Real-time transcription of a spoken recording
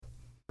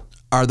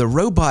Are the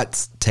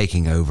robots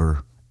taking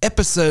over?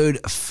 Episode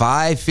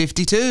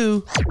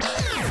 552.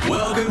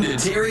 Welcome to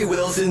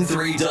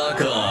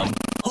TerryWilson3.com,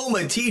 home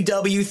of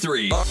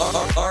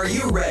TW3. Are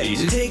you ready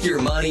to take your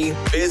money,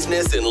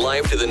 business, and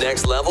life to the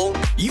next level?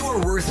 You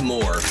are worth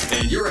more,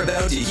 and you're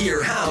about to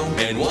hear how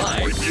and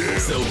why.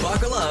 So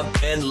buckle up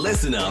and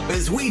listen up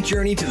as we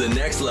journey to the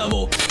next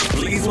level.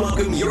 Please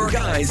welcome your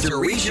guides to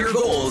reach your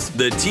goals,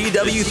 the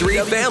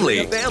TW3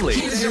 family.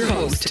 Here's your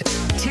host,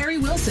 Terry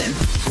Wilson.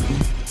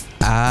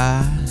 I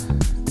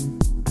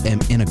am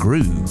in a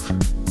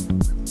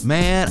groove.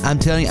 Man, I'm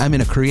telling you, I'm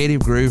in a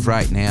creative groove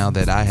right now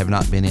that I have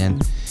not been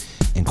in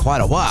quite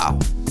a while.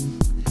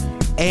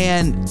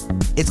 And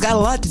it's got a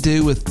lot to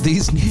do with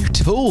these new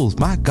tools.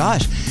 My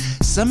gosh,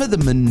 some of the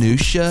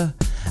minutia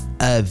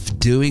of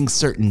doing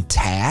certain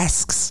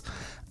tasks,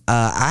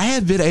 I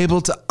have been able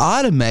to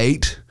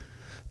automate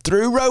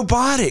through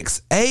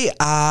robotics,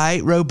 AI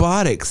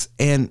robotics.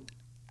 And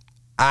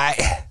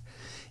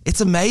it's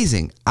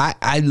amazing.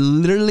 I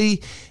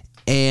literally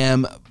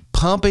am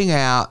pumping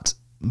out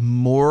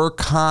more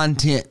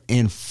content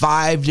in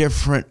 5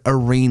 different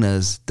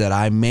arenas that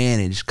I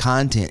manage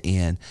content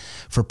in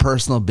for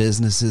personal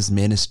businesses,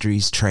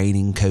 ministries,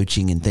 training,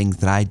 coaching, and things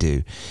that I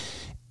do.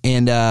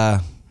 And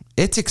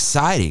it's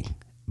exciting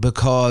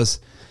because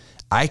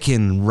I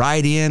can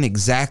write in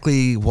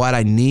exactly what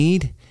I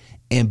need,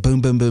 and boom,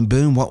 boom, boom,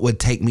 boom. What would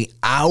take me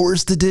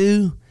hours to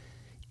do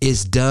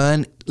is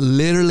done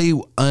literally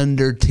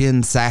under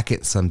 10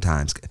 seconds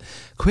sometimes.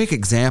 Quick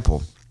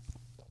example.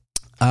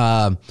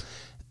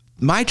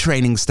 My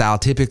training style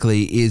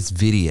typically is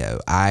video.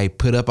 I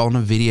put up on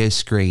a video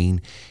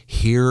screen,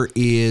 here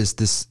is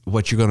this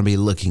what you're going to be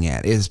looking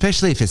at,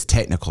 especially if it's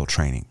technical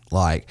training.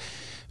 Like,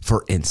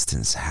 for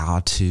instance, how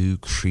to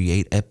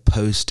create a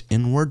post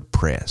in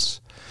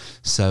WordPress.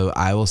 So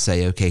I will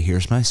say, okay,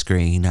 here's my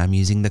screen. I'm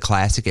using the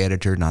classic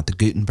editor, not the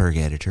Gutenberg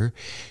editor.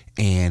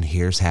 And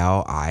here's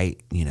how I,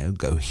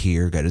 go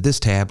here, go to this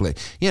tablet,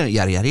 yada,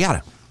 yada,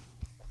 yada.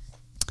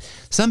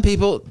 Some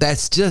people,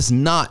 that's just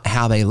not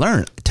how they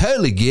learn.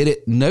 Totally get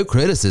it. No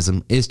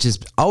criticism. It's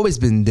just always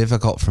been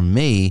difficult for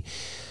me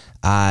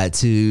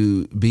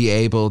to be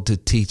able to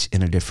teach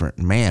in a different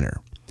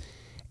manner.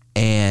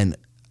 And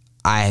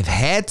I've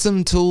had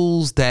some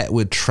tools that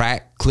would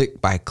track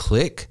click by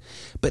click,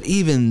 but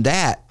even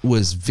that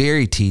was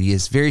very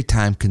tedious, very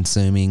time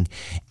consuming,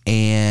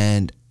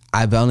 and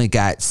I've only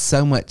got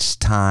so much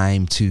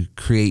time to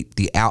create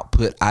the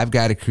output I've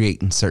got to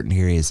create in certain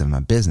areas of my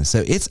business.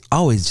 So it's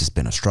always just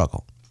been a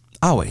struggle.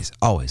 Always,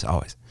 always,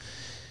 always.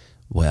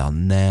 Well,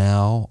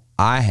 now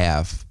I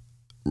have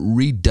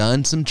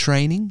redone some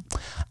training.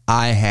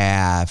 I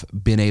have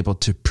been able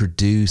to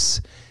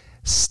produce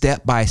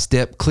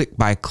step-by-step,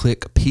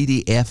 click-by-click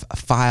PDF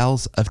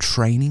files of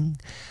training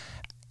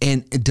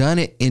and done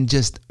it in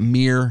just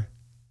mere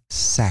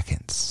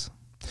seconds.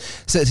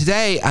 So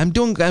today I'm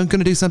going to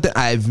do something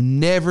I've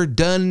never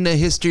done in the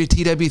history of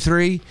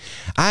TW3.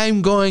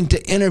 I'm going to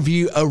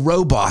interview a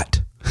robot.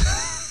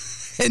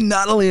 And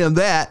not only of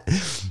that,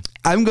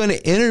 I'm going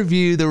to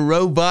interview the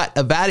robot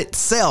about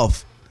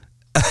itself.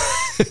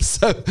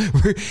 So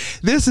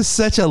this is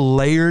such a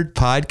layered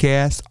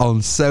podcast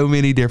on so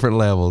many different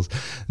levels.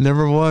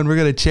 Number one, we're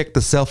going to check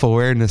the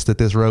self-awareness that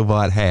this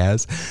robot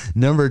has.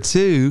 Number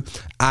two,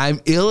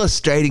 I'm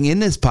illustrating in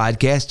this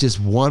podcast just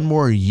one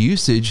more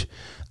usage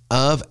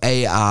of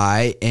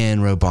AI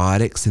and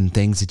robotics and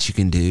things that you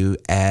can do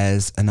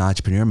as an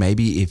entrepreneur.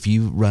 Maybe if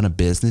you run a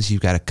business, you've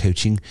got a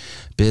coaching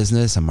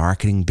business, a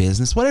marketing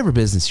business, whatever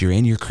business you're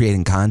in, you're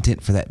creating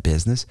content for that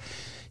business.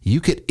 You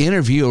could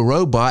interview a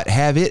robot,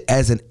 have it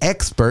as an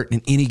expert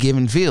in any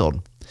given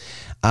field.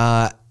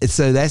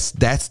 So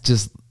that's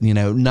just,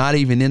 not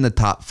even in the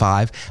top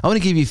 5. I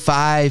want to give you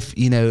 5,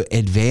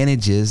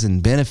 advantages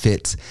and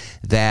benefits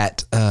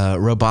that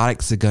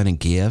robotics are going to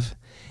give,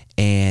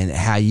 and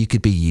how you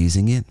could be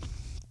using it.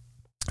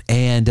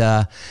 And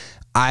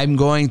I'm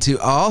going to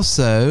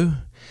also,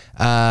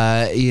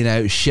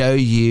 show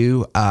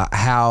you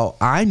how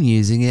I'm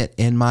using it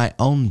in my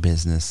own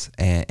business,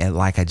 and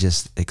like I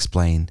just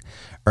explained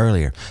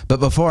earlier. But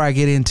before I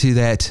get into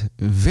that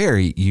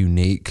very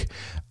unique,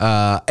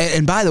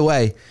 and by the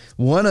way,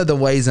 one of the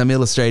ways I'm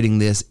illustrating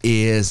this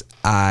is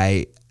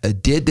I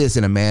did this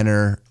in a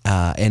manner,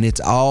 and it's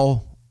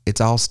all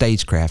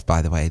stagecraft,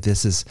 by the way.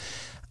 This is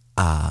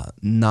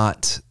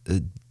not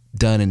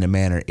done in the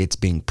manner it's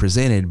being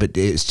presented, but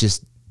it's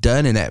just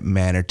done in that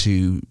manner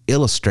to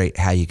illustrate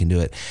how you can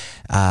do it.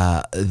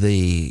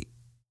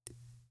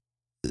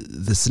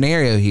 The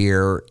scenario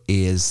here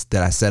is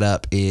that I set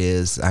up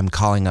is I'm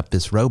calling up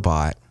this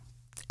robot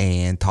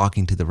and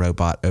talking to the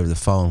robot over the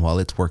phone while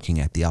it's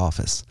working at the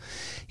office.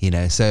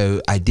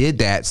 So I did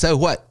that. So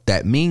what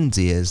that means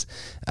is,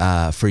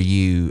 for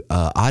you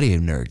audio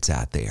nerds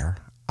out there,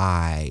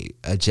 I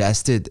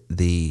adjusted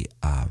the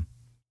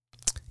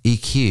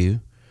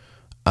EQ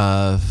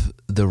of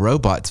the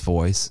robot's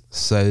voice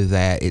so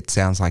that it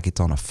sounds like it's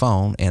on a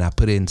phone, and I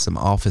put in some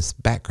office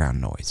background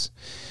noise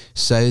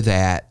so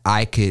that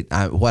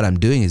what I'm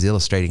doing is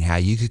illustrating how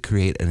you could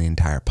create an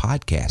entire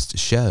podcast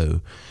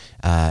show,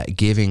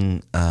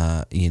 giving,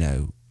 a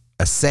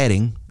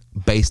setting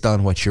based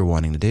on what you're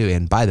wanting to do.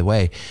 And by the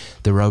way,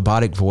 the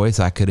robotic voice,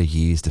 I could have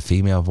used a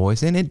female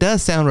voice, and it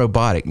does sound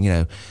robotic.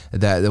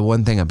 The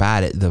one thing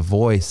about it, the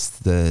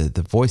voice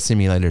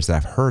simulators that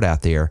I've heard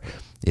out there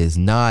is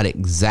not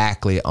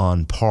exactly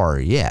on par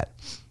yet.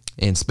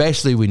 And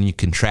especially when you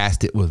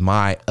contrast it with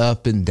my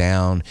up and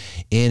down,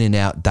 in and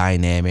out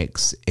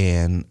dynamics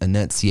and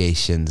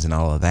enunciations and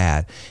all of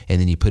that,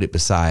 and then you put it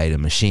beside a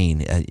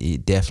machine,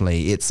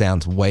 it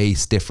sounds way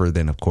stiffer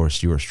than, of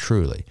course, yours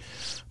truly.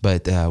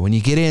 But when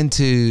you get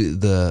into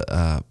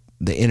the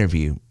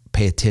interview,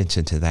 pay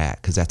attention to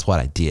that, because that's what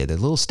I did. A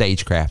little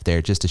stagecraft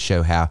there just to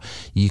show how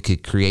you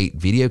could create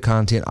video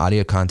content,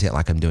 audio content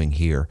like I'm doing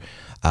here,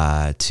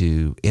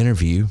 to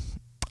interview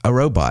a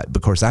robot.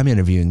 Of course, I'm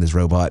interviewing this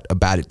robot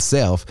about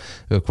itself.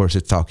 Of course,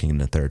 it's talking in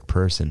the third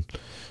person.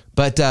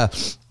 But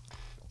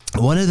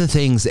one of the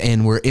things,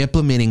 and we're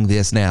implementing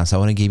this now, so I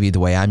want to give you the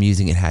way I'm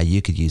using it, how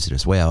you could use it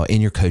as well in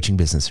your coaching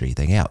business or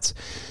anything else.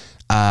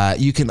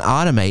 You can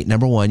automate,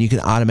 number one, you can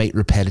automate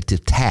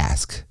repetitive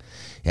tasks.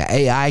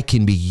 AI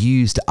can be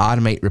used to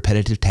automate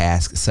repetitive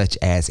tasks such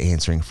as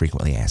answering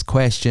frequently asked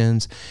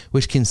questions,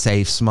 which can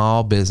save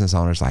small business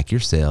owners like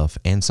yourself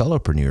and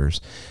solopreneurs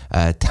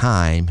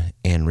time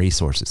and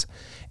resources.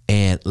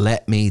 And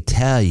let me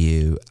tell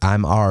you,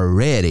 I'm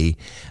already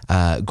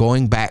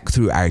going back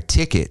through our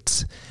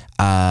tickets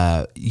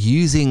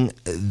using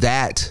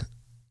that.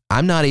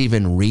 I'm not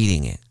even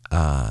reading it.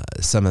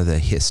 Some of the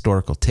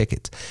historical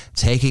tickets,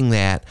 taking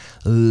that,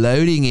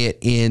 loading it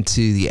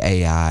into the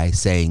AI,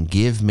 saying,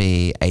 give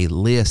me a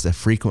list of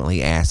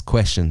frequently asked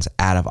questions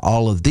out of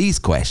all of these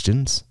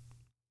questions.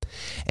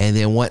 And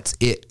then once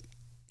it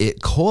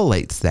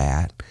collates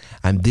that,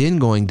 I'm then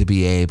going to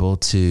be able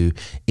to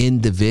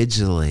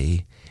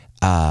individually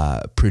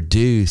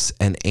produce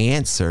an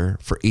answer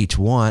for each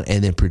one,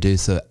 and then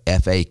produce a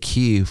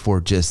FAQ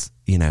for just,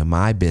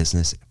 my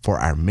business, for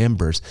our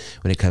members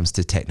when it comes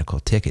to technical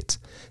tickets.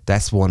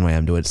 That's one way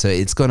I'm doing it. So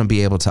it's going to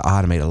be able to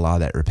automate a lot of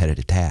that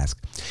repetitive task.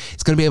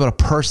 It's going to be able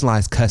to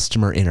personalize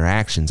customer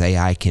interactions.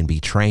 AI can be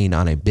trained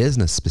on a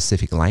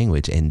business-specific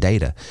language and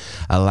data,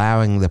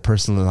 allowing the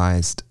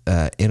personalized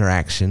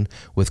interaction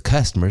with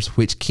customers,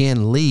 which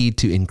can lead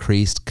to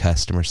increased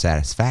customer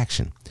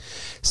satisfaction.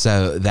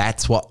 So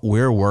that's what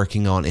we're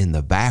working on in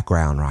the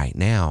background right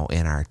now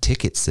in our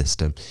ticket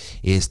system,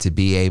 is to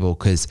be able,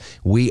 because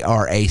we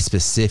are a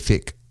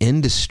specific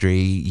industry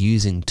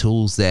using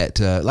tools that,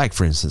 like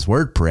for instance,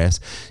 WordPress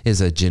is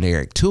a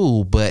generic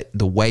tool, but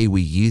the way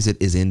we use it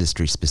is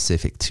industry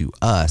specific to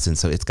us. And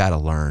so it's got to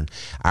learn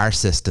our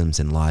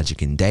systems and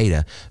logic and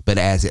data. But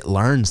as it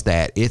learns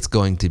that, it's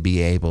going to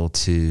be able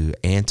to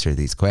answer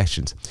these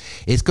questions.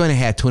 It's going to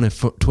have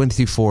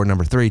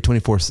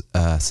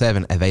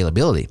 24/7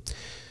 availability,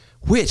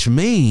 which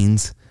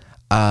means,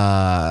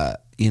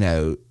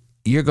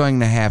 you're going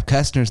to have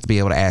customers to be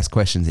able to ask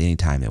questions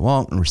anytime they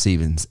want and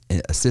receive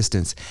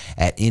assistance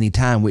at any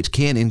time, which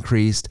can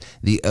increase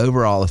the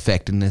overall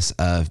effectiveness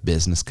of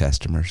business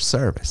customer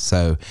service.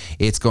 So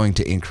it's going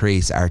to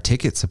increase our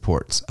ticket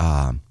supports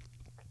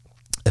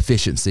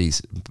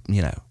efficiencies.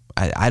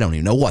 I don't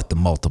even know what the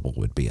multiple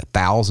would be,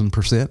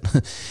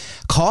 1,000%.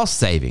 Cost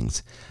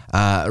savings,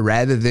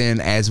 rather than,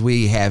 as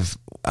we have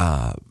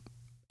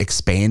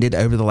expanded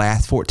over the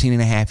last 14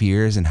 and a half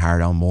years and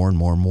hired on more and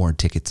more and more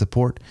ticket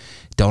support,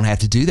 don't have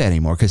to do that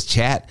anymore, because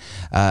chat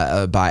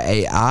by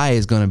AI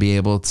is going to be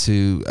able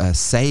to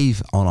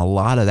save on a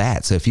lot of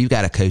that. So if you've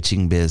got a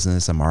coaching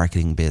business, a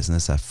marketing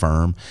business, a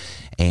firm,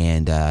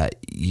 and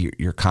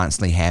you're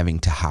constantly having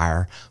to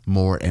hire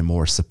more and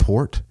more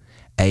support,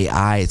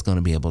 AI is going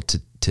to be able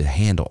to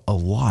handle a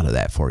lot of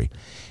that for you.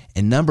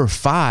 And number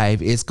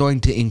 5 is going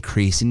to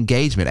increase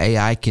engagement.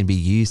 AI can be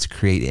used to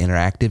create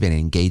interactive and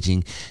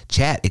engaging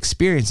chat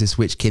experiences,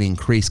 which can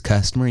increase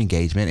customer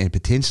engagement and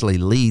potentially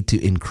lead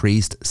to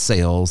increased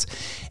sales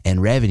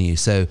and revenue.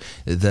 So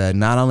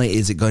not only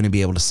is it going to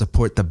be able to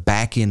support the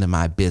back end of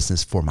my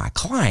business for my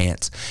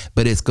clients,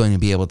 but it's going to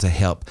be able to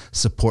help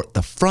support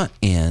the front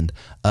end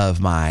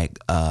of my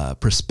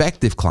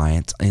prospective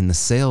clients in the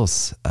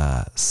sales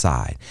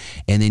side.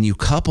 And then you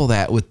couple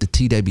that with the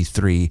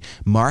TW3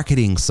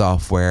 marketing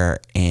software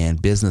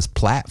and business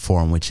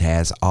platform, which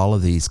has all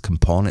of these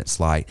components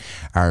like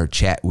our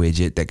chat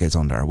widget that goes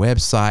onto our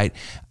website,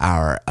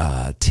 our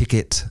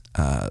ticket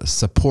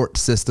support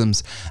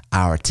systems,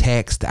 our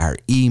text, our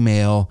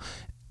email,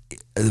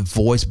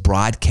 voice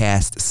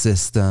broadcast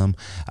system,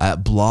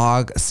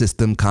 blog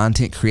system,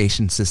 content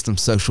creation system,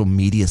 social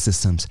media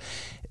systems.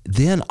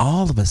 Then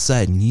all of a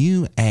sudden,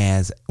 you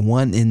as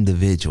one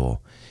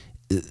individual,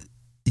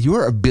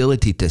 your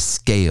ability to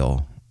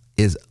scale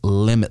is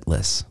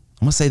limitless.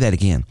 I'm going to say that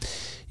again.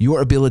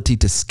 Your ability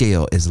to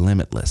scale is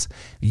limitless.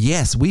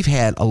 Yes, we've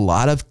had a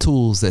lot of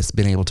tools that's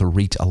been able to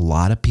reach a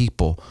lot of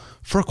people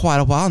for quite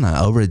a while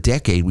now. Over a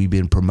decade, we've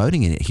been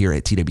promoting it here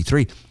at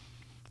TW3.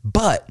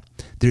 But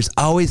there's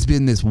always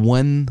been this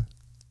one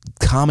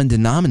common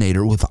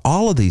denominator with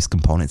all of these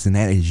components, and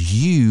that is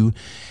you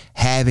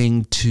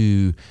having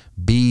to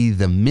be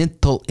the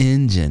mental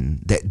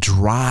engine that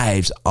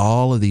drives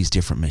all of these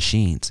different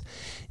machines.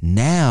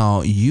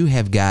 Now you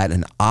have got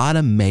an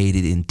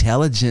automated,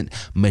 intelligent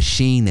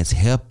machine that's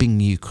helping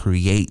you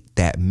create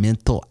that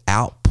mental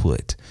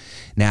output.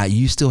 Now,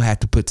 you still have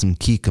to put some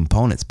key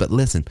components, but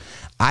listen,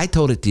 I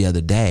told it the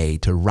other day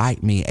to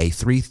write me a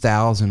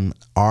 3,000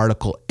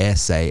 article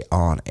essay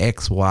on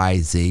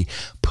XYZ,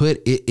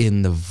 put it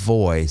in the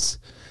voice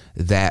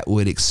that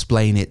would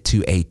explain it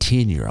to a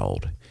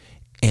 10-year-old.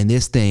 And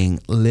this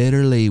thing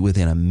literally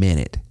within a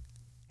minute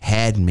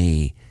had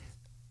me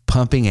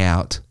pumping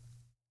out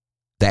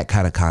that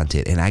kind of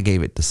content, and I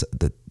gave it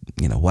the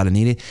what I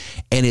needed,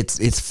 and it's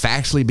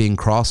factually being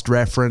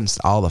cross-referenced.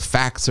 All the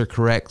facts are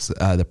correct.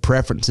 The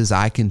preferences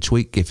I can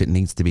tweak if it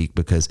needs to be,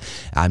 because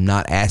I'm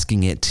not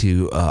asking it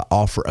to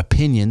offer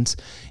opinions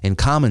and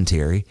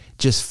commentary,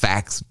 just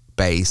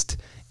facts-based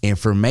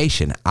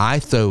information. I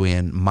throw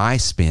in my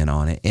spin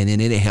on it, and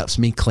then it helps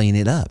me clean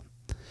it up.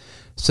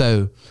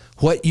 So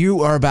what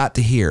you are about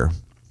to hear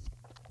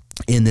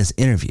in this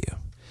interview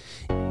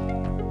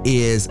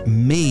is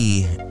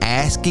me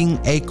asking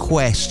a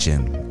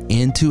question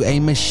into a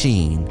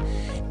machine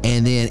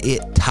and then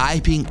it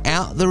typing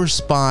out the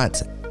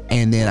response,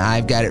 and then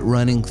I've got it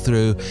running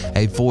through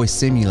a voice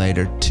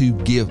simulator to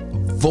give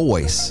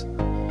voice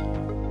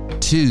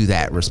to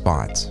that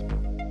response.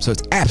 So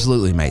it's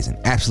absolutely amazing.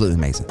 Absolutely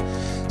amazing.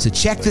 So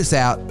check this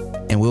out,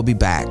 and we'll be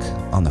back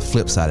on the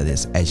flip side of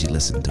this as you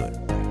listen to it.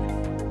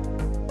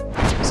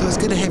 So it's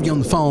good to have you on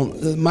the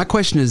phone. My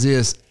question is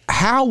this: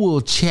 how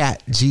will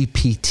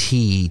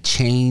ChatGPT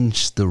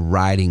change the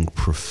writing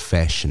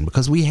profession?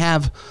 Because we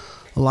have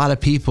a lot of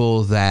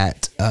people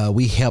that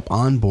we help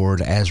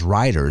onboard as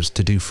writers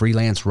to do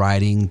freelance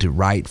writing, to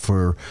write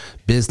for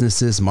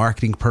businesses,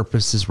 marketing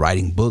purposes,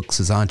 writing books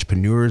as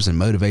entrepreneurs and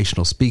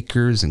motivational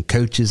speakers and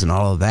coaches and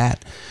all of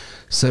that.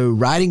 So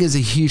writing is a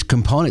huge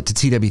component to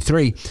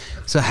TW3.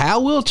 So how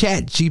will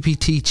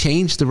ChatGPT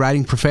change the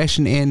writing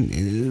profession?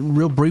 And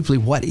real briefly,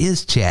 what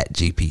is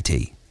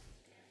ChatGPT?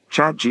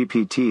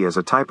 ChatGPT is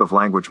a type of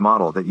language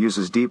model that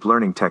uses deep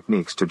learning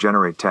techniques to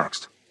generate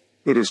text.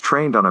 It is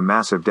trained on a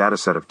massive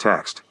dataset of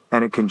text,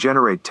 and it can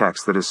generate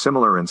text that is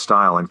similar in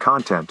style and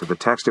content to the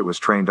text it was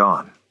trained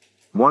on.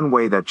 One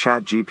way that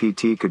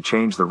ChatGPT could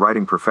change the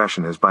writing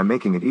profession is by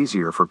making it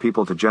easier for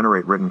people to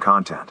generate written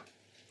content.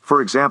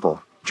 For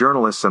example,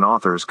 journalists and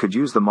authors could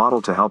use the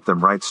model to help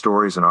them write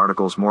stories and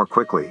articles more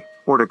quickly,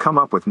 or to come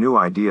up with new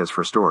ideas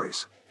for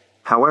stories.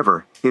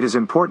 However, it is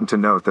important to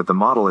note that the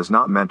model is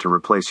not meant to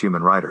replace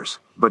human writers,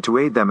 but to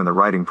aid them in the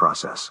writing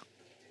process.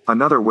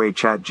 Another way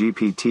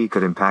ChatGPT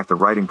could impact the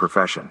writing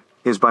profession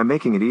is by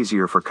making it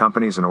easier for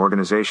companies and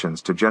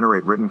organizations to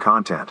generate written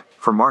content,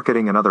 for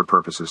marketing and other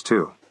purposes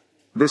too.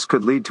 This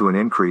could lead to an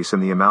increase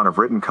in the amount of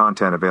written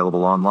content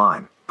available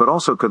online, but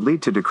also could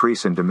lead to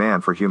decrease in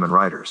demand for human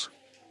writers.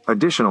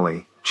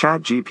 Additionally,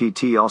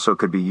 ChatGPT also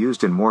could be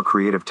used in more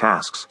creative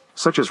tasks,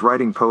 such as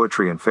writing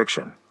poetry and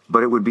fiction,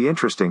 but it would be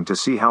interesting to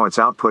see how its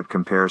output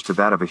compares to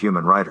that of a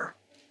human writer.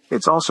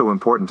 It's also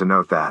important to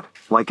note that,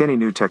 like any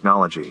new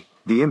technology,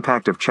 the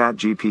impact of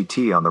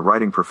ChatGPT on the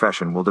writing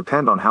profession will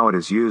depend on how it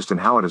is used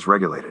and how it is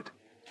regulated.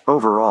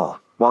 Overall,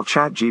 while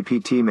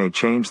ChatGPT may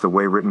change the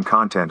way written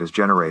content is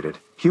generated,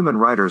 human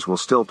writers will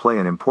still play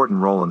an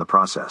important role in the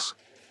process.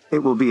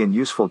 It will be a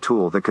useful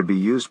tool that could be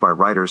used by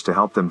writers to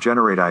help them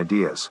generate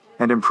ideas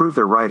and improve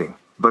their writing,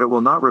 but it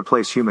will not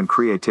replace human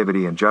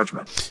creativity and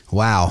judgment.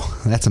 Wow,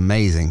 that's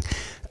amazing.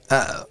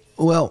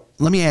 Well,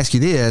 let me ask you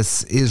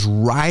this. Is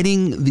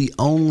writing the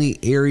only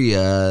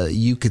area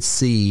you could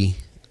see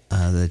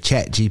the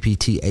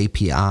ChatGPT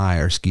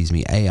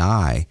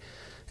AI,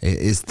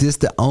 is this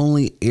the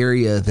only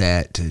area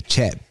that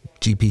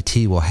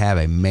ChatGPT will have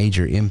a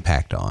major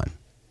impact on?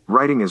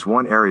 Writing is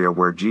one area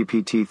where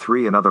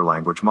GPT-3 and other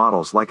language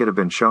models like it have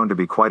been shown to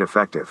be quite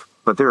effective,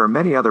 but there are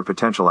many other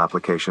potential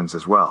applications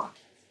as well.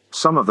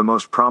 Some of the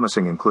most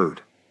promising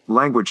include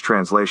language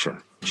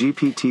translation.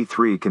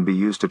 GPT-3 can be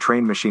used to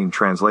train machine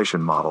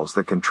translation models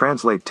that can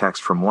translate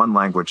text from one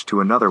language to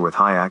another with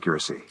high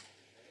accuracy.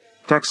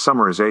 Text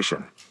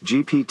summarization.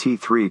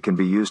 GPT-3 can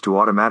be used to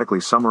automatically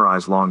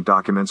summarize long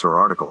documents or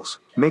articles,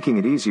 making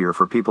it easier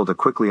for people to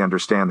quickly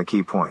understand the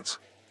key points.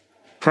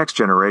 Text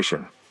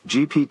generation.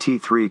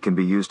 GPT-3 can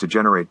be used to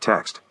generate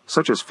text,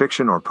 such as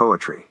fiction or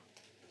poetry.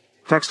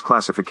 Text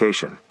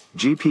classification.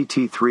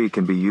 GPT-3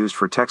 can be used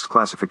for text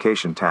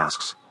classification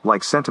tasks,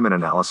 like sentiment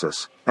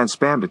analysis and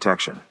spam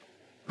detection.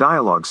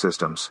 Dialogue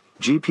systems.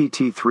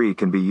 GPT-3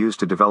 can be used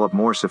to develop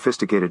more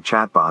sophisticated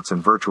chatbots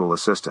and virtual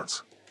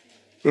assistants.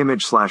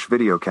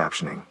 Image/video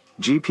captioning.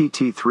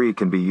 GPT-3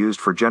 can be used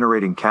for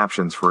generating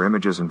captions for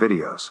images and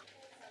videos.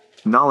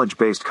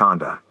 Knowledge-based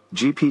conda.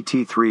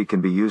 GPT-3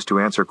 can be used to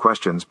answer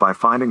questions by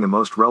finding the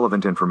most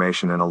relevant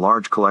information in a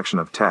large collection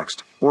of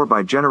text, or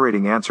by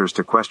generating answers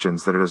to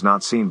questions that it has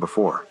not seen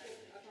before.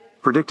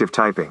 Predictive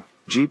typing.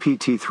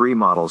 GPT-3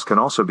 models can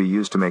also be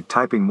used to make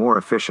typing more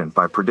efficient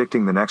by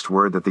predicting the next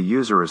word that the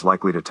user is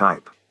likely to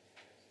type.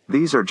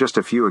 These are just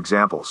a few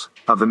examples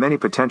of the many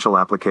potential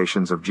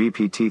applications of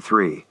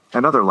GPT-3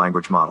 and other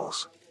language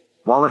models.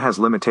 While it has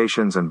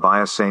limitations and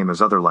bias same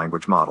as other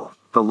language model,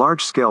 the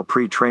large-scale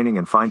pre-training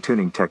and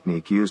fine-tuning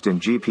technique used in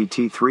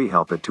GPT-3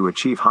 help it to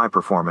achieve high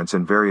performance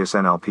in various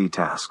NLP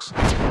tasks.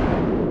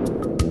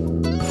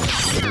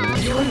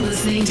 You're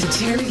listening to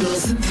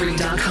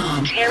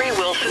TerryWilson3.com.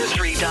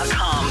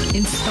 TerryWilson3.com.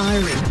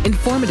 Inspiring,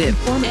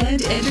 informative,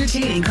 and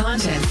entertaining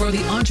content for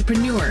the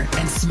entrepreneur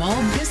and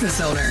small business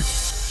owner.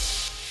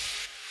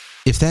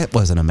 If that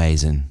wasn't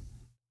amazing,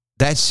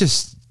 that's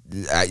just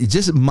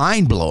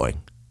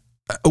mind-blowing.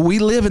 We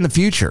live in the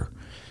future.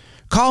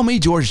 Call me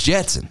George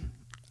Jetson.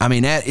 I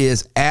mean, that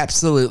is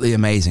absolutely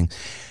amazing.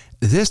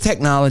 This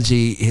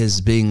technology is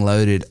being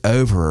loaded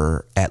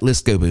over at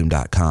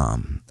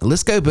listgoboom.com.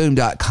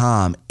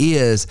 Listgoboom.com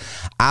is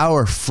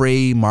our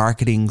free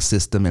marketing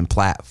system and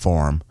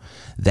platform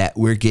that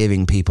we're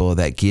giving people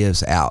that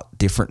gives out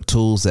different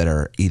tools that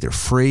are either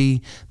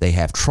free, they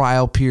have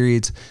trial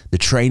periods, the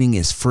training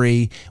is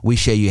free. We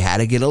show you how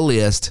to get a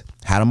list,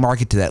 how to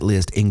market to that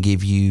list, and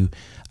give you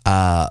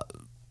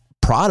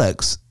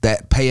products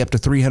that pay up to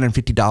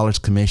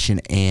 $350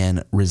 commission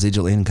and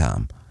residual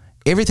income.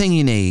 Everything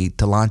you need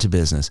to launch a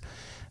business.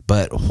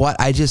 But what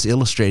I just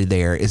illustrated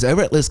there is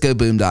over at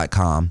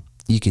listgoboom.com.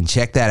 You can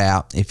check that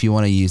out if you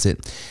want to use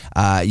it.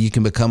 You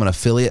can become an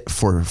affiliate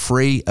for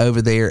free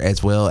over there,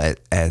 as well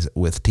as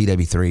with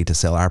TW3 to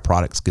sell our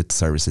products, goods,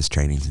 services,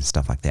 trainings, and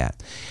stuff like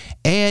that.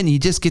 And you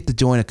just get to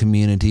join a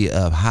community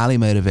of highly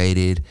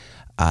motivated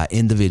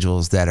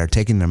individuals that are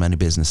taking their money,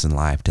 business, and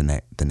life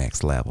to the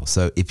next level.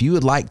 So if you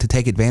would like to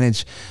take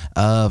advantage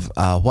of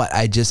what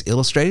I just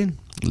illustrated,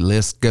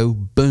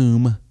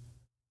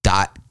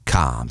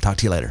 listgoboom.com. Talk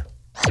to you later.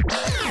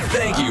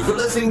 Thank you for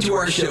listening to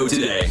our show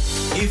today.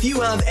 If you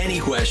have any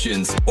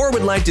questions or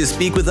would like to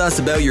speak with us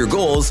about your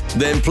goals,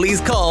 then please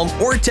call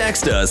or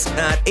text us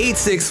at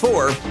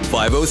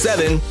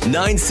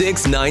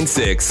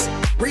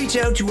 864-507-9696. Reach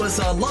out to us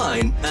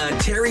online at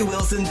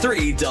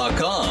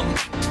TerryWilson3.com.